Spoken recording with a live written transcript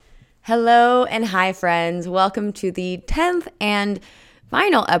Hello and hi, friends. Welcome to the 10th and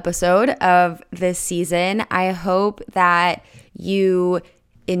final episode of this season. I hope that you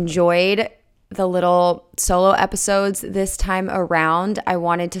enjoyed the little solo episodes this time around. I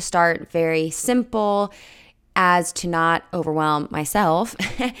wanted to start very simple as to not overwhelm myself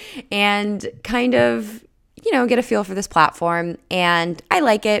and kind of, get a feel for this platform. And I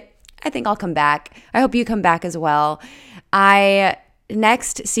like it. I think I'll come back. I hope you come back as well.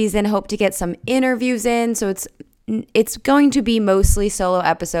 Next season, hope to get some interviews in. So it's going to be mostly solo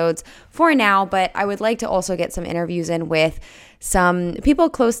episodes for now, but I would like to also get some interviews in with some people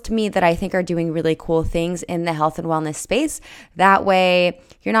close to me that I think are doing really cool things in the health and wellness space. That way,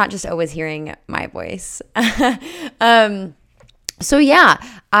 you're not just always hearing my voice. So yeah,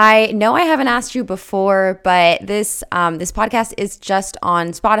 I know I haven't asked you before, but this podcast is just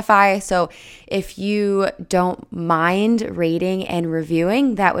on Spotify. So if you don't mind rating and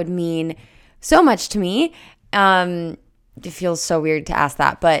reviewing, that would mean so much to me. It feels so weird to ask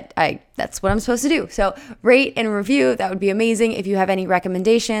that, but that's what I'm supposed to do. So rate and review, that would be amazing. If you have any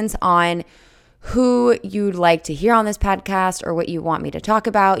recommendations on who you'd like to hear on this podcast or what you want me to talk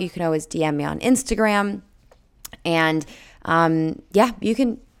about, you can always DM me on Instagram. And you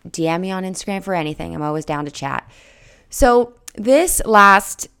can DM me on Instagram for anything. I'm always down to chat. So this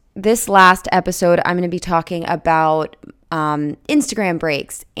last episode, I'm going to be talking about Instagram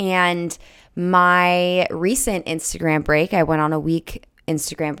breaks and my recent Instagram break. I went on a week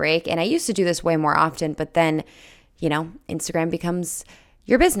Instagram break, and I used to do this way more often, but then, Instagram becomes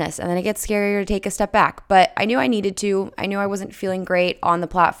your business, and then it gets scarier to take a step back. But I knew I needed to. I knew I wasn't feeling great on the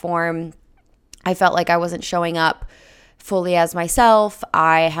platform. I felt like I wasn't showing up fully as myself.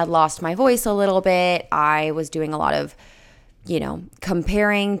 I had lost my voice a little bit. I was doing a lot of,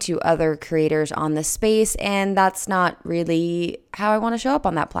 comparing to other creators on the space, and that's not really how I want to show up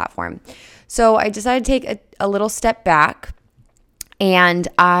on that platform. So I decided to take a little step back, and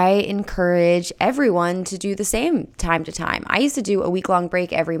I encourage everyone to do the same time to time. I used to do a week-long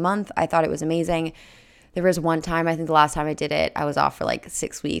break every month. I thought it was amazing. There was one time, I think the last time I did it, I was off for like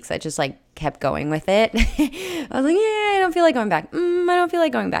 6 weeks. I just kept going with it. I was like, I don't feel like going back. I don't feel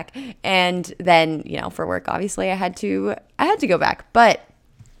like going back. And then, for work, obviously I had to go back. But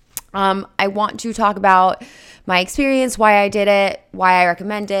I want to talk about my experience, why I did it, why I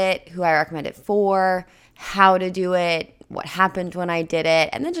recommend it, who I recommend it for, how to do it, what happened when I did it,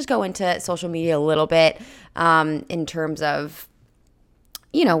 and then just go into social media a little bit in terms of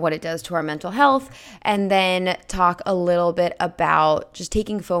what it does to our mental health, and then talk a little bit about just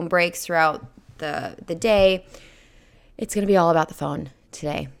taking phone breaks throughout the day. It's going to be all about the phone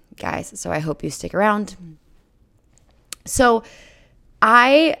today, guys. So I hope you stick around. So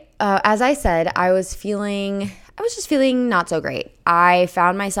as I said, I was just feeling not so great. I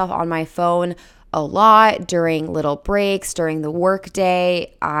found myself on my phone a lot during little breaks, during the work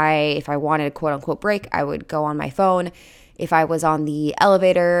day. If I wanted a quote unquote break, I would go on my phone. If I was on the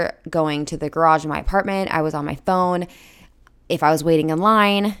elevator going to the garage in my apartment, I was on my phone. If I was waiting in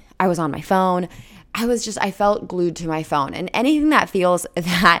line, I was on my phone. I felt glued to my phone. And anything that feels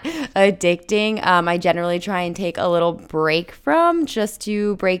that addicting, I generally try and take a little break from, just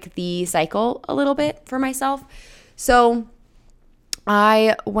to break the cycle a little bit for myself. So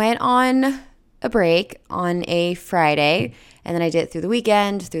I went on a break on a Friday, and then I did it through the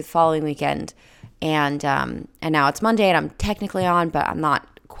weekend, through the following weekend. And now it's Monday, and I'm technically on, but I'm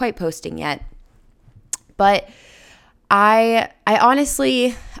not quite posting yet. But I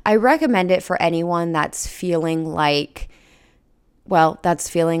honestly recommend it for anyone that's feeling like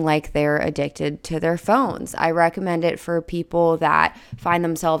they're addicted to their phones. I recommend it for people that find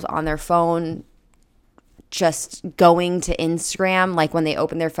themselves on their phone just going to Instagram, like when they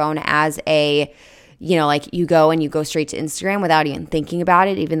open their phone as a you go straight to Instagram without even thinking about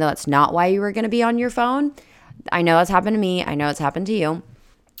it, even though it's not why you were going to be on your phone. I know that's happened to me. I know it's happened to you.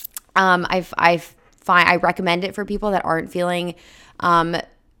 I recommend it for people that aren't feeling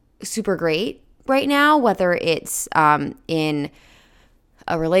super great right now, whether it's in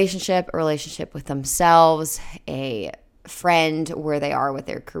a relationship with themselves, a friend, where they are with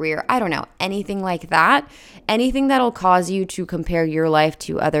their career. I don't know, anything like that. Anything that'll cause you to compare your life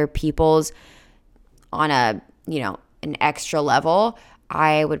to other people's on an extra level.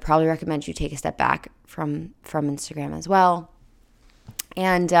 I would probably recommend you take a step back from Instagram as well.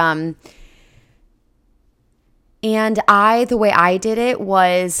 And the way I did it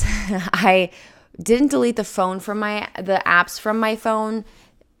was I didn't delete the apps from my phone,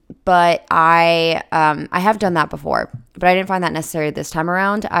 but I have done that before, but I didn't find that necessary this time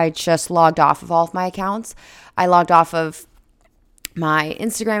around. I just logged off of all of my accounts. I logged off of my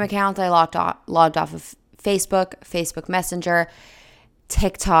Instagram account, I logged off of Facebook Messenger,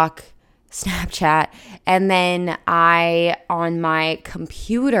 TikTok, Snapchat. And then on my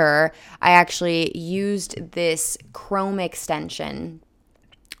computer, I actually used this Chrome extension.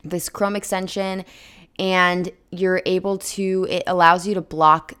 And it allows you to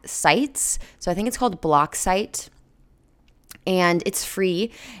block sites. So I think it's called Block Site. And it's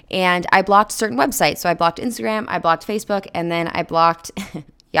free. And I blocked certain websites. So I blocked Instagram, I blocked Facebook, and then I blocked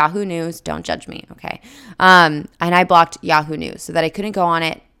Yahoo News. Don't judge me, okay? And I blocked Yahoo News so that I couldn't go on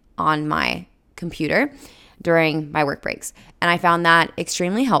it on my computer during my work breaks. And I found that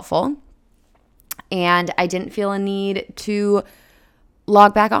extremely helpful. And I didn't feel a need to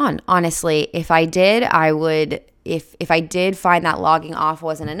log back on. Honestly, if I did, if I did find that logging off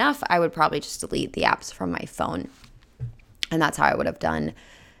wasn't enough, I would probably just delete the apps from my phone. And that's how I would have done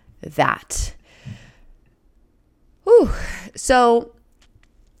that. Whew. So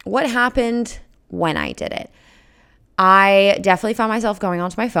what happened when I did it? I definitely found myself going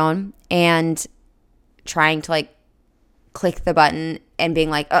onto my phone and trying to click the button and being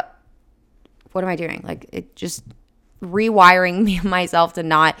like, what am I doing? It just rewiring myself to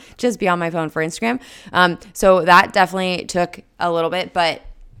not just be on my phone for Instagram. So that definitely took a little bit, but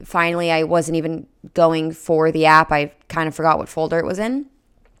finally I wasn't even going for the app. I kind of forgot what folder it was in.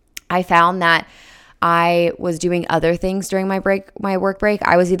 I found that I was doing other things during my work break.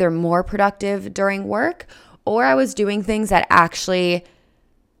 I was either more productive during work, or I was doing things that actually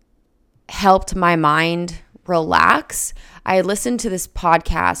helped my mind relax. I listened to this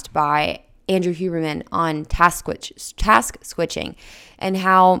podcast by Andrew Huberman on task switching, and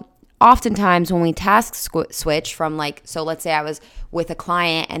how oftentimes when we task switch from so let's say I was with a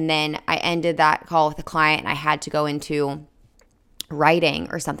client and then I ended that call with a client and I had to go into writing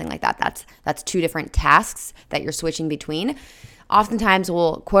or something like that. That's two different tasks that you're switching between. Oftentimes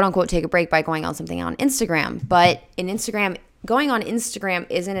we'll quote unquote take a break by going on something on Instagram, but going on Instagram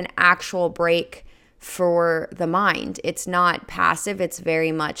isn't an actual break for the mind. It's not passive, it's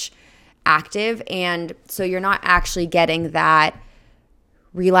very much active, and so you're not actually getting that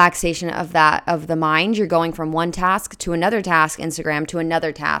relaxation of the mind. You're going from one task to another task, Instagram, to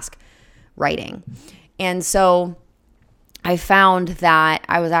another task, writing. And so I found that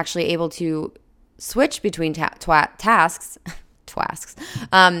I was actually able to switch between tasks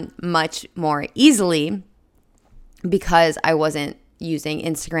much more easily because I wasn't using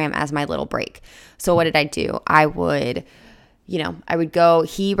Instagram as my little break. So what did I do? I would go,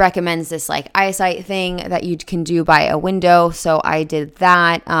 he recommends this eyesight thing that you can do by a window. So I did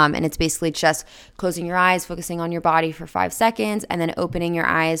that. And it's basically just closing your eyes, focusing on your body for 5 seconds, and then opening your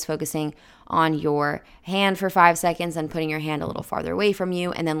eyes, focusing on your hand for 5 seconds, and putting your hand a little farther away from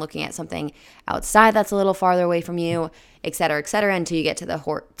you, and then looking at something outside that's a little farther away from you, et cetera, until you get to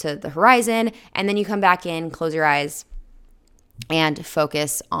the horizon. And then you come back in, close your eyes, and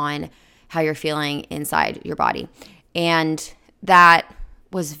focus on how you're feeling inside your body. And that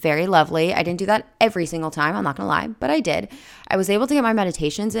was very lovely. I didn't do that every single time, I'm not going to lie, but I did. I was able to get my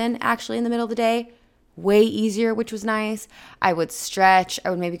meditations in actually in the middle of the day, way easier, which was nice. I would stretch. I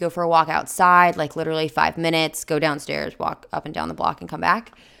would maybe go for a walk outside, literally 5 minutes, go downstairs, walk up and down the block and come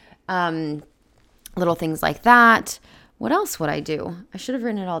back. Little things like that. What else would I do? I should have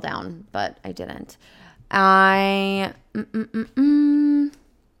written it all down, but I didn't. I feel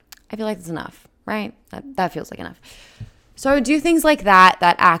like that's enough, right? That feels like enough. So I would do things like that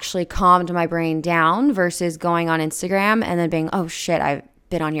actually calmed my brain down versus going on Instagram and then being, oh shit, I've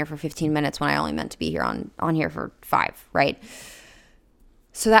been on here for 15 minutes when I only meant to be here on here for 5, right?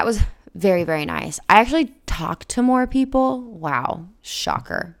 So that was very, very nice. I actually talked to more people. Wow,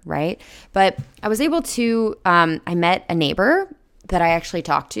 shocker, right? But I was able to, I met a neighbor that I actually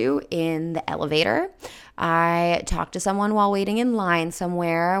talked to in the elevator. I talked to someone while waiting in line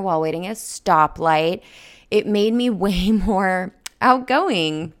somewhere, while waiting at a stoplight. It made me way more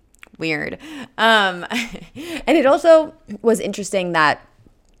outgoing. Weird. And it also was interesting that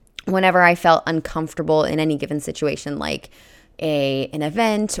whenever I felt uncomfortable in any given situation, like an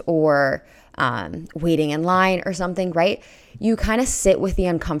event or waiting in line or something, right? You kind of sit with the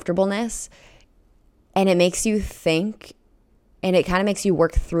uncomfortableness and it makes you think, and it kind of makes you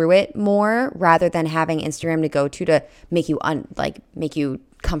work through it more rather than having Instagram to go to make you make you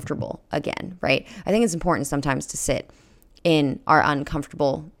comfortable again, right? I think it's important sometimes to sit in our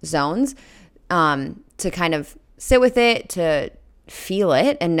uncomfortable zones, to kind of sit with it, to feel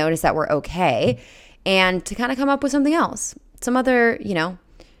it and notice that we're okay, and to kind of come up with something else, some other,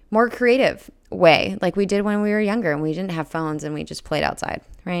 more creative way, like we did when we were younger and we didn't have phones and we just played outside,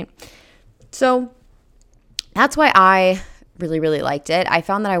 right? So that's why I really, really liked it. I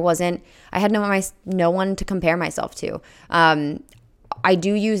found that I had no one to compare myself to. I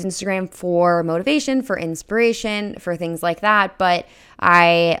do use Instagram for motivation, for inspiration, for things like that, but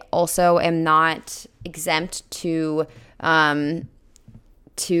I also am not exempt to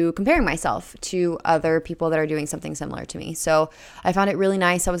comparing myself to other people that are doing something similar to me. So I found it really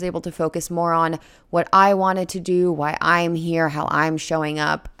nice. I was able to focus more on what I wanted to do, why I'm here, how I'm showing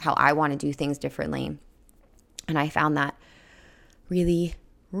up, how I want to do things differently. And I found that really,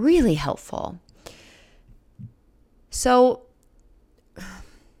 really helpful. So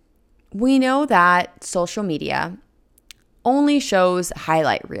we know that social media only shows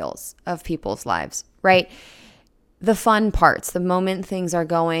highlight reels of people's lives, right? The fun parts, the moment things are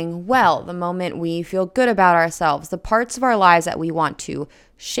going well, the moment we feel good about ourselves, the parts of our lives that we want to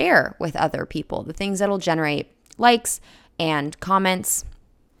share with other people, the things that'll generate likes and comments.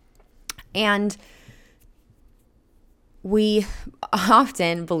 And we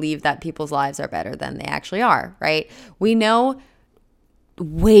often believe that people's lives are better than they actually are, right? We know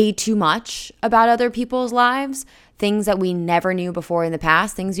way too much about other people's lives, things that we never knew before in the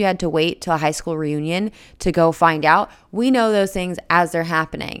past, things you had to wait till a high school reunion to go find out. We know those things as they're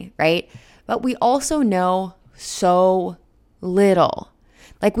happening, right? But we also know so little.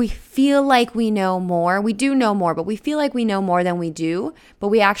 Like we feel like we know more. We do know more, but we feel like we know more than we do, but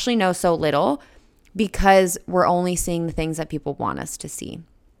we actually know so little because we're only seeing the things that people want us to see.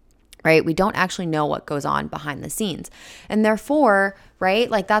 Right? We don't actually know what goes on behind the scenes. And therefore, right,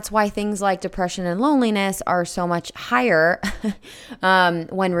 like that's why things like depression and loneliness are so much higher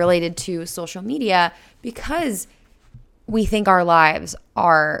when related to social media, because we think our lives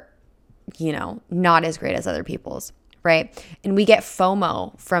are, not as great as other people's, right? And we get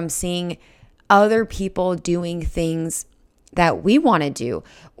FOMO from seeing other people doing things that we want to do,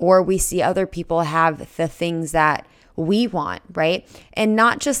 or we see other people have the things that we want, right? And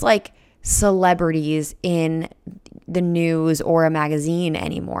not just like celebrities in the news or a magazine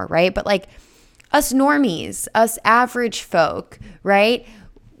anymore, right? But like us normies, us average folk, right?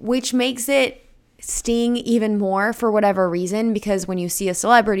 Which makes it sting even more for whatever reason, because when you see a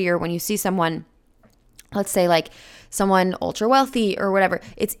celebrity or when you see someone, let's say like someone ultra wealthy or whatever,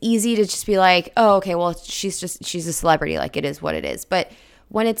 it's easy to just be like, oh, okay, well, she's a celebrity, like it is what it is. But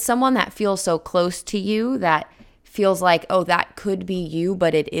when it's someone that feels so close to you, that feels like, oh, that could be you,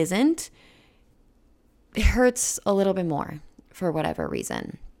 but it isn't, it hurts a little bit more for whatever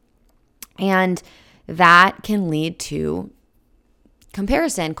reason. And that can lead to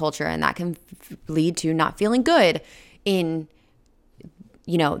comparison culture, and that can lead to not feeling good in,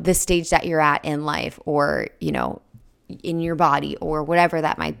 the stage that you're at in life, or, in your body, or whatever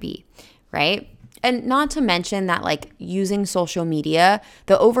that might be, right? And not to mention that like using social media,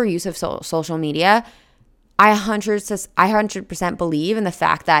 the overuse of social media, I 100% believe in the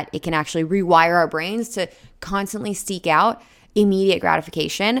fact that it can actually rewire our brains to constantly seek out immediate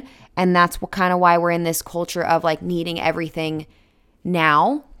gratification. And that's kind of why we're in this culture of like needing everything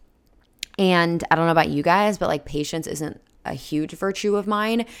now. And I don't know about you guys, but like patience isn't a huge virtue of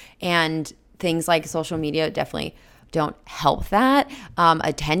mine. And things like social media definitely don't help that.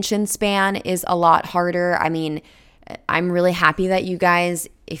 Attention span is a lot harder. I mean, I'm really happy that you guys,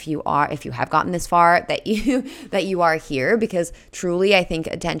 if you have gotten this far, that you are here, because truly I think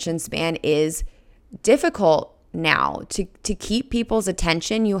attention span is difficult now. To keep people's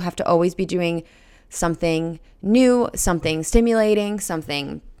attention, you have to always be doing something new, something stimulating,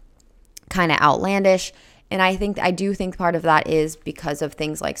 something kind of outlandish. And I do think part of that is because of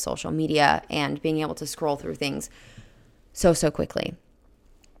things like social media and being able to scroll through things so quickly.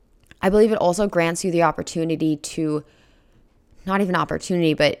 I believe it also grants you the opportunity to, not even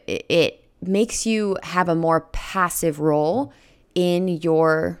opportunity, but it makes you have a more passive role in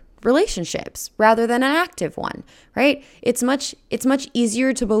your relationships rather than an active one, right? It's much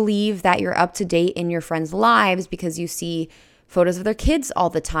easier to believe that you're up to date in your friends' lives because you see photos of their kids all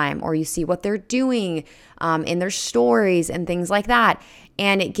the time, or you see what they're doing in their stories and things like that.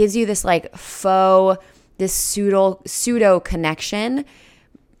 And it gives you this like this pseudo connection,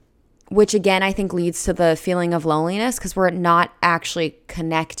 which again, I think leads to the feeling of loneliness because we're not actually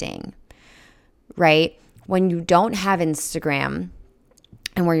connecting, right? When you don't have Instagram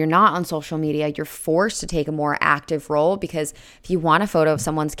and where you're not on social media, you're forced to take a more active role, because if you want a photo of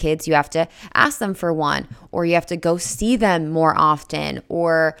someone's kids, you have to ask them for one, or you have to go see them more often,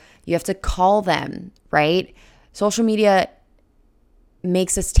 or you have to call them, right? Social media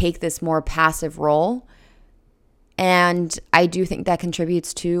makes us take this more passive role. And I do think that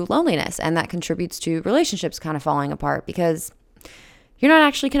contributes to loneliness, and that contributes to relationships kind of falling apart because you're not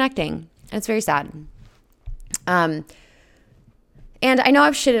actually connecting. It's very sad. And I know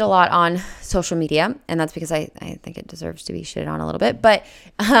I've shitted a lot on social media, and that's because I think it deserves to be shitted on a little bit. But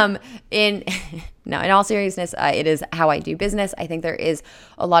in all seriousness, it is how I do business. I think there is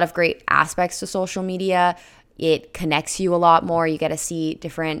a lot of great aspects to social media. It connects you a lot more. You get to see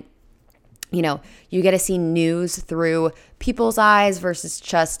different, you get to see news through people's eyes versus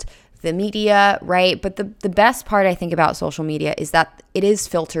just the media, right? But the best part I think about social media is that it is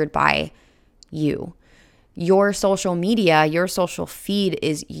filtered by you. Your social media, your social feed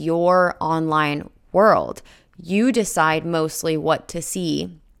is your online world. You decide mostly what to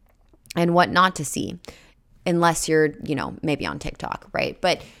see and what not to see, unless you're, maybe on TikTok, right?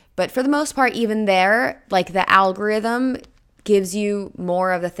 But for the most part, even there, like the algorithm gives you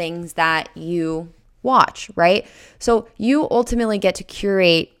more of the things that you watch, right? So you ultimately get to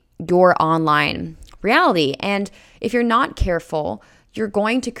curate your online reality. And if you're not careful, you're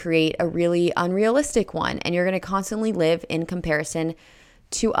going to create a really unrealistic one, and you're going to constantly live in comparison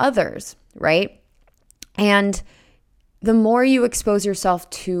to others, right? And the more you expose yourself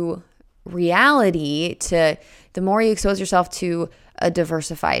to reality, the more you expose yourself to a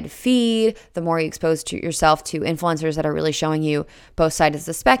diversified feed, the more you expose yourself to influencers that are really showing you both sides of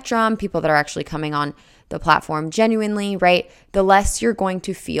the spectrum, people that are actually coming on the platform genuinely, right? The less you're going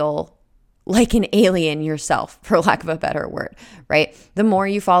to feel like an alien yourself, for lack of a better word, right? The more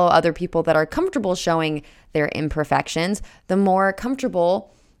you follow other people that are comfortable showing their imperfections, the more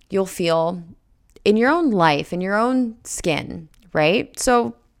comfortable you'll feel in your own life, in your own skin, right?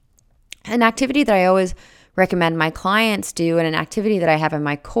 So an activity that I always recommend my clients do, and an activity that I have in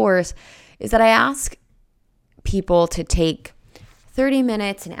my course, is that I ask people to take 30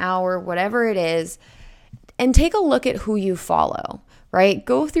 minutes, an hour, whatever it is, and take a look at who you follow, right?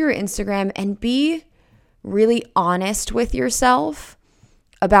 Go through your Instagram and be really honest with yourself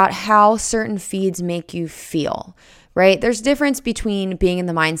about how certain feeds make you feel, right? There's a difference between being in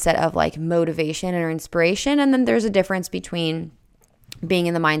the mindset of like motivation or inspiration, and then there's a difference between being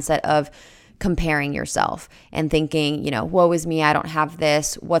in the mindset of comparing yourself and thinking, woe is me, I don't have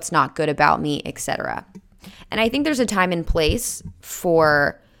this, what's not good about me, etc. And I think there's a time and place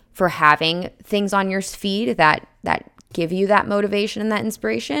for having things on your feed that give you that motivation and that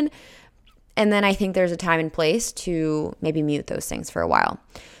inspiration. And then I think there's a time and place to maybe mute those things for a while.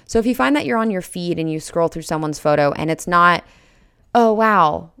 So if you find that you're on your feed and you scroll through someone's photo and it's not, oh,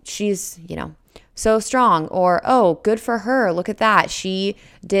 wow, she's, so strong, or, oh, good for her, look at that, she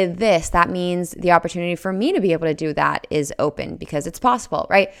did this, that means the opportunity for me to be able to do that is open because it's possible,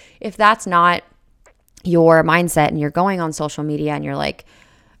 right? If that's not your mindset and you're going on social media and you're like,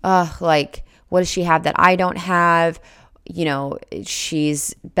 what does she have that I don't have?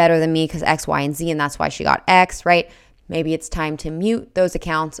 She's better than me because X, Y, and Z, and that's why she got X, right? Maybe it's time to mute those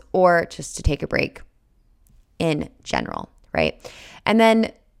accounts or just to take a break in general, right? And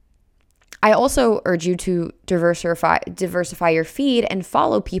then I also urge you to diversify your feed and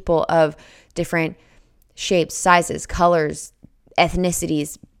follow people of different shapes, sizes, colors,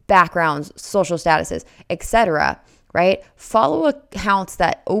 ethnicities, backgrounds, social statuses, etc., right? Follow accounts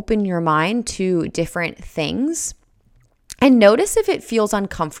that open your mind to different things, and notice if it feels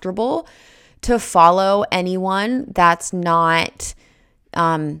uncomfortable to follow anyone that's not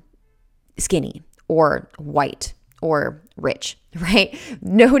skinny or white or rich, right?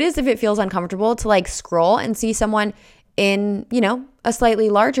 Notice if it feels uncomfortable to like scroll and see someone in, a slightly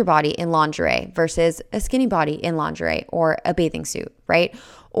larger body in lingerie versus a skinny body in lingerie or a bathing suit, right?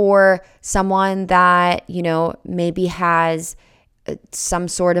 Or someone that, maybe has some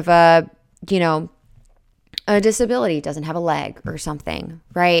sort of a disability, doesn't have a leg or something,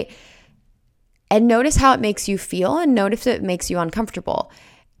 right? And notice how it makes you feel, and notice if it makes you uncomfortable.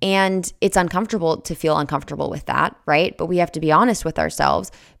 And it's uncomfortable to feel uncomfortable with that, right? But we have to be honest with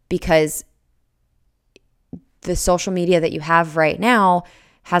ourselves, because the social media that you have right now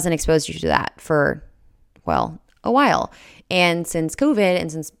hasn't exposed you to that for, a while. And since COVID,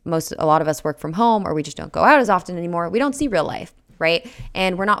 and since a lot of us work from home, or we just don't go out as often anymore, we don't see real life, right?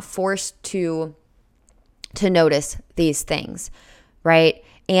 And we're not forced to notice these things, right?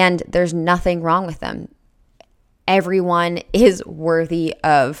 And there's nothing wrong with them. Everyone is worthy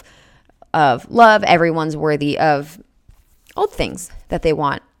of love. Everyone's worthy of all the things that they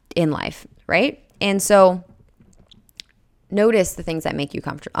want in life, right? And so notice the things that make you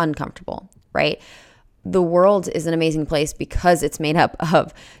uncomfortable, right? The world is an amazing place because it's made up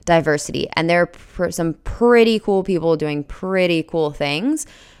of diversity. And there are some pretty cool people doing pretty cool things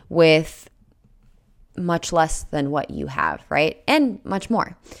with much less than what you have, right? And much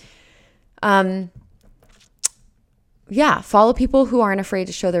more. Follow people who aren't afraid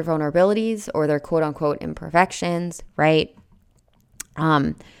to show their vulnerabilities or their quote unquote imperfections, right?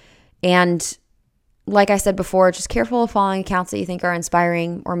 And like I said before, just careful of following accounts that you think are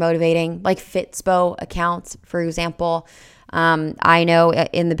inspiring or motivating, like Fitspo accounts, for example. I know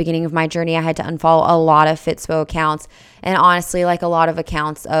in the beginning of my journey, I had to unfollow a lot of Fitspo accounts, and honestly, like a lot of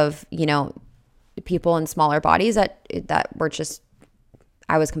accounts of, people in smaller bodies that were just,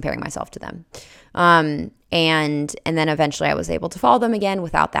 I was comparing myself to them. And then eventually I was able to follow them again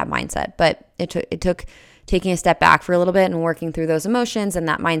without that mindset. But it took taking a step back for a little bit and working through those emotions and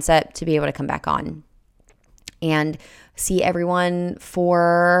that mindset to be able to come back on and see everyone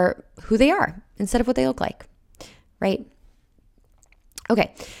for who they are instead of what they look like, right?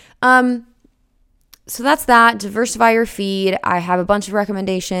 Okay. So that's that. Diversify your feed. I have a bunch of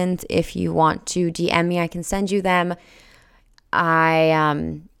recommendations. If you want to DM me, I can send you them.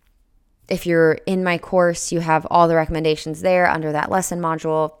 If you're in my course, you have all the recommendations there under that lesson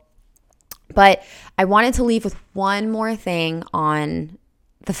module. But I wanted to leave with one more thing on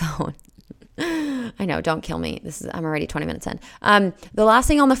the phone. I know, don't kill me. I'm already 20 minutes in. The last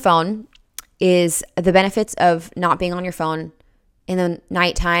thing on the phone is the benefits of not being on your phone in the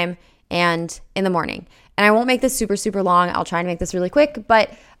nighttime and in the morning. And I won't make this super, super long. I'll try and make this really quick.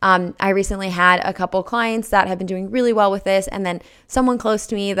 But I recently had a couple clients that have been doing really well with this. And then someone close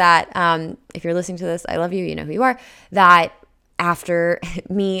to me that, if you're listening to this, I love you, you know who you are, that after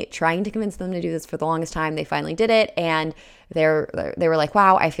me trying to convince them to do this for the longest time, they finally did it. And they were like,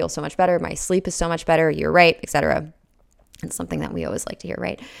 wow, I feel so much better. My sleep is so much better. You're right, etc. It's something that we always like to hear,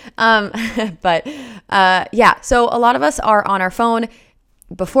 right? Yeah, so a lot of us are on our phone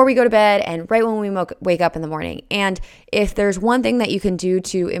before we go to bed and right when we wake up in the morning. And if there's one thing that you can do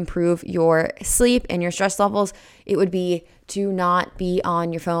to improve your sleep and your stress levels, it would be to not be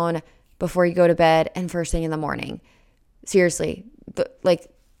on your phone before you go to bed and first thing in the morning. Seriously,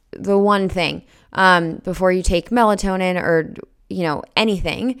 the one thing before you take melatonin or,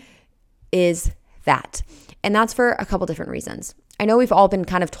 anything is that. And that's for a couple different reasons. I know we've all been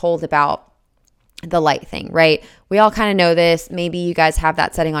kind of told about the light thing, right? We all kind of know this. Maybe you guys have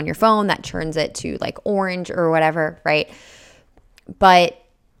that setting on your phone that turns it to like orange or whatever, right? But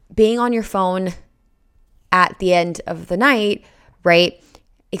being on your phone at the end of the night, right,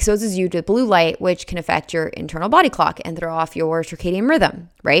 exposes you to blue light, which can affect your internal body clock and throw off your circadian rhythm,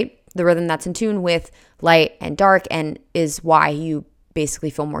 right? The rhythm that's in tune with light and dark and is why you basically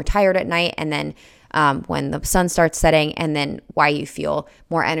feel more tired at night. And then when the sun starts setting, and then why you feel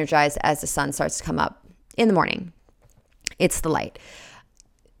more energized as the sun starts to come up in the morning. It's the light.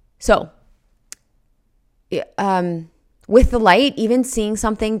 So with the light, even seeing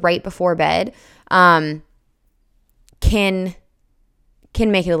something right before bed can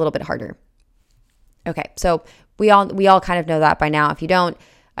make it a little bit harder. Okay, so we all kind of know that by now. If you don't,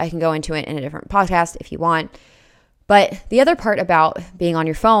 I can go into it in a different podcast if you want. But the other part about being on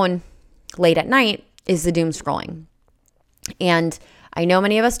your phone late at night is the doom scrolling. And I know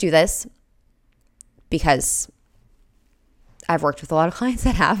many of us do this because I've worked with a lot of clients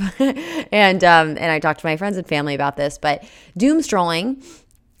that have. and I talk to my friends and family about this. But doom scrolling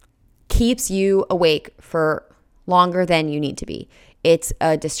keeps you awake for longer than you need to be. It's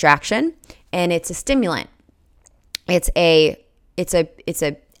a distraction and it's a stimulant. It's a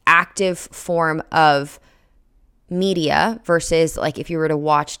active form of media versus like if you were to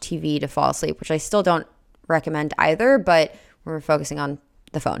watch TV to fall asleep, which I still don't recommend either, but we're focusing on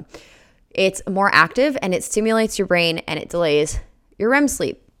the phone. It's more active and it stimulates your brain and it delays your REM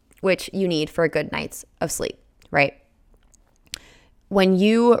sleep, which you need for a good night's of sleep, right? When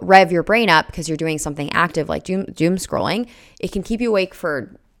you rev your brain up because you're doing something active like doom scrolling, it can keep you awake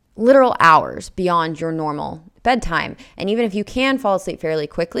for literal hours beyond your normal bedtime. And even if you can fall asleep fairly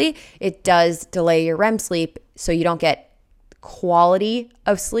quickly, it does delay your REM sleep so you don't get quality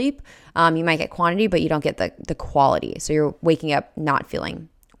of sleep. You might get quantity, but you don't get the quality. So you're waking up not feeling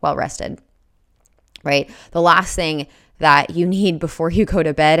well rested, right? The last thing that you need before you go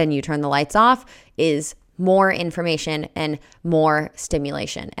to bed and you turn the lights off is more information and more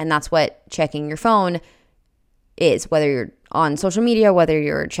stimulation. And that's what checking your phone is, whether you're on social media, whether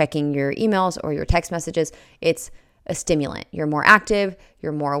you're checking your emails or your text messages, it's a stimulant. You're more active,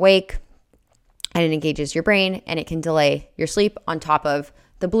 you're more awake, and it engages your brain and it can delay your sleep on top of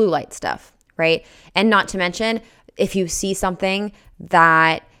the blue light stuff, right? And not to mention, if you see something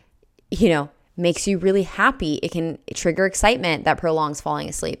that, makes you really happy, it can trigger excitement that prolongs falling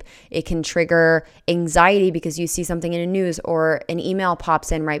asleep. It can trigger anxiety because you see something in the news or an email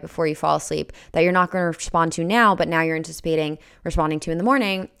pops in right before you fall asleep that you're not going to respond to now, but now you're anticipating responding to in the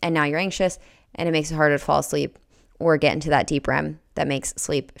morning, and now you're anxious and it makes it harder to fall asleep or get into that deep REM that makes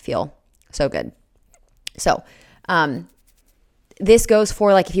sleep feel so good. So This goes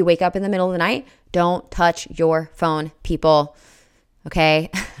for like if you wake up in the middle of the night, don't touch your phone, people. Okay?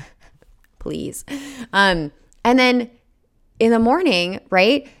 Please. And then in the morning,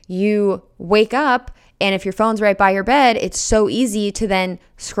 right, you wake up, and if your phone's right by your bed, it's so easy to then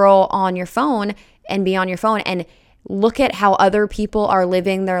scroll on your phone and be on your phone and look at how other people are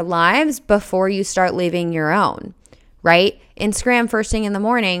living their lives before you start living your own, right? Instagram first thing in the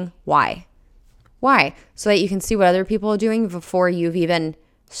morning. Why? Why? So that you can see what other people are doing before you've even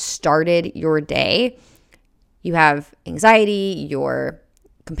started your day. You have anxiety, you're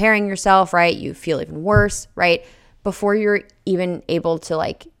comparing yourself, right? You feel even worse, right? Before you're even able to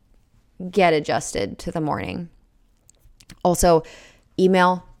like get adjusted to the morning. Also,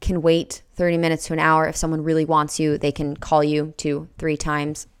 email can wait 30 minutes to an hour. If someone really wants you, they can call you 2-3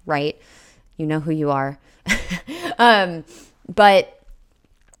 times, right? You know who you are. But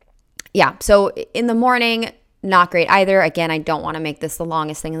yeah, so in the morning, not great either. Again, I don't want to make this the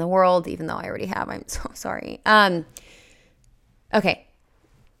longest thing in the world, even though I already have. I'm so sorry. Okay.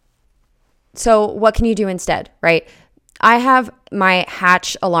 So what can you do instead, right? I have my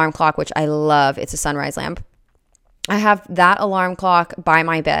Hatch alarm clock, which I love. It's a sunrise lamp. I have that alarm clock by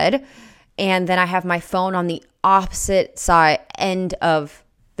my bed, and then I have my phone on the opposite side end of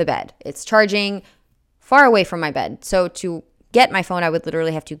the bed. It's charging far away from my bed. So to get my phone, I would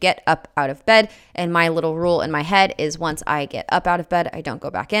literally have to get up out of bed, and my little rule in my head is once I get up out of bed, I don't go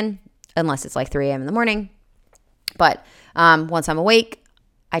back in unless it's like 3 a.m. in the morning. But once I'm awake,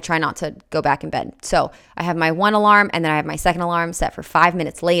 I try not to go back in bed. So I have my one alarm, and then I have my second alarm set for 5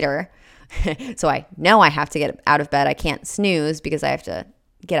 minutes later. So I know I have to get out of bed. I can't snooze because I have to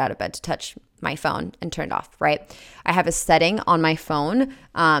get out of bed to touch my phone and turn it off, right? I have a setting on my phone.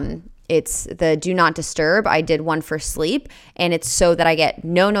 It's the do not disturb. I did one for sleep, and it's so that I get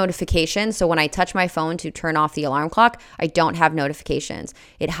no notifications. So when I touch my phone to turn off the alarm clock, I don't have notifications.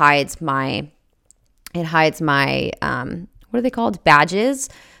 It hides my what are they called? Badges.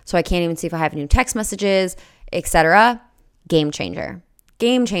 So I can't even see if I have new text messages, etc. Game changer.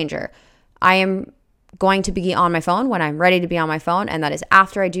 Game changer. I am going to be on my phone when I'm ready to be on my phone, and that is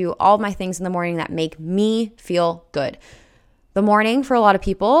after I do all my things in the morning that make me feel good. The morning for a lot of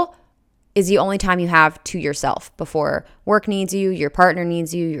people is the only time you have to yourself before work needs you, your partner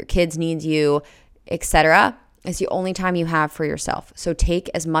needs you, your kids need you, etc. It's the only time you have for yourself. So take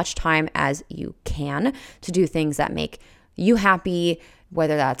as much time as you can to do things that make you happy,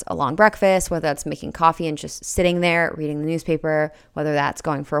 whether that's a long breakfast, whether that's making coffee and just sitting there reading the newspaper, whether that's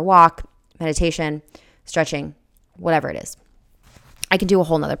going for a walk, meditation, stretching, whatever it is. I could do a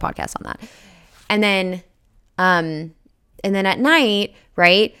whole nother podcast on that. And then at night,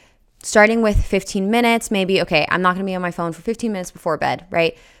 right, starting with 15 minutes, maybe, okay, I'm not going to be on my phone for 15 minutes before bed,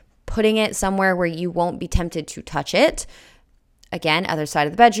 right? Putting it somewhere where you won't be tempted to touch it. Again, other side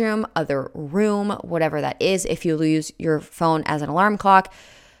of the bedroom, other room, whatever that is. If you use your phone as an alarm clock,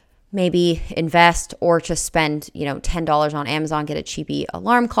 maybe invest or just spend, $10 on Amazon, get a cheapy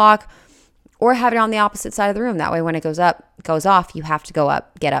alarm clock, or have it on the opposite side of the room. That way when it goes off, you have to go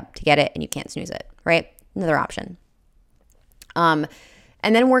up, get it, and you can't snooze it, right? Another option. And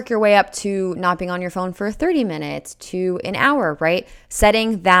then work your way up to not being on your phone for 30 minutes to an hour, right?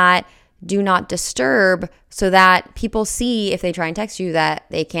 Setting that do not disturb so that people see if they try and text you that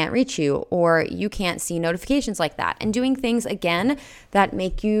they can't reach you or you can't see notifications like that. And doing things, again, that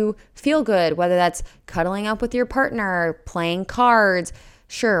make you feel good, whether that's cuddling up with your partner, playing cards,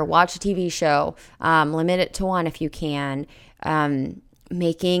 sure, watch a TV show, limit it to one if you can,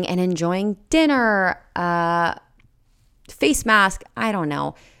 making and enjoying dinner, face mask, I don't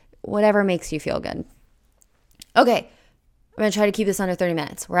know, whatever makes you feel good. Okay, I'm going to try to keep this under 30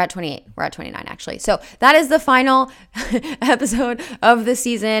 minutes. We're at 28. We're at 29, actually. So that is the final episode of the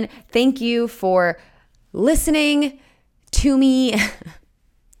season. Thank you for listening to me.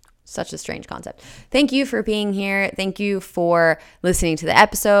 Such a strange concept. Thank you for being here. Thank you for listening to the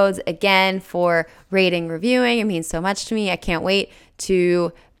episodes. Again, for rating, reviewing. It means so much to me. I can't wait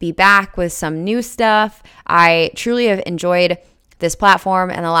to be back with some new stuff. I truly have enjoyed this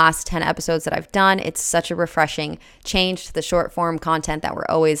platform and the last 10 episodes that I've done. It's such a refreshing change to the short form content that we're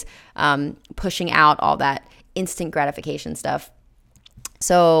always pushing out, all that instant gratification stuff.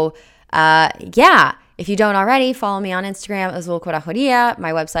 So yeah, if you don't already, follow me on Instagram, Azul Corajoria.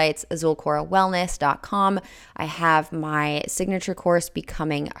 My website's azulcorawellness.com. I have my signature course,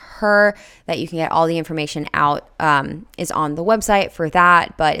 Becoming Her, that you can get all the information out, is on the website for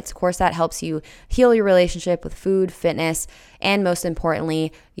that. But it's a course that helps you heal your relationship with food, fitness, and most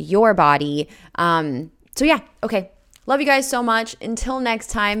importantly, your body. So yeah, okay. Love you guys so much. Until next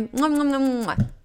time. Mwah, mwah, mwah, mwah.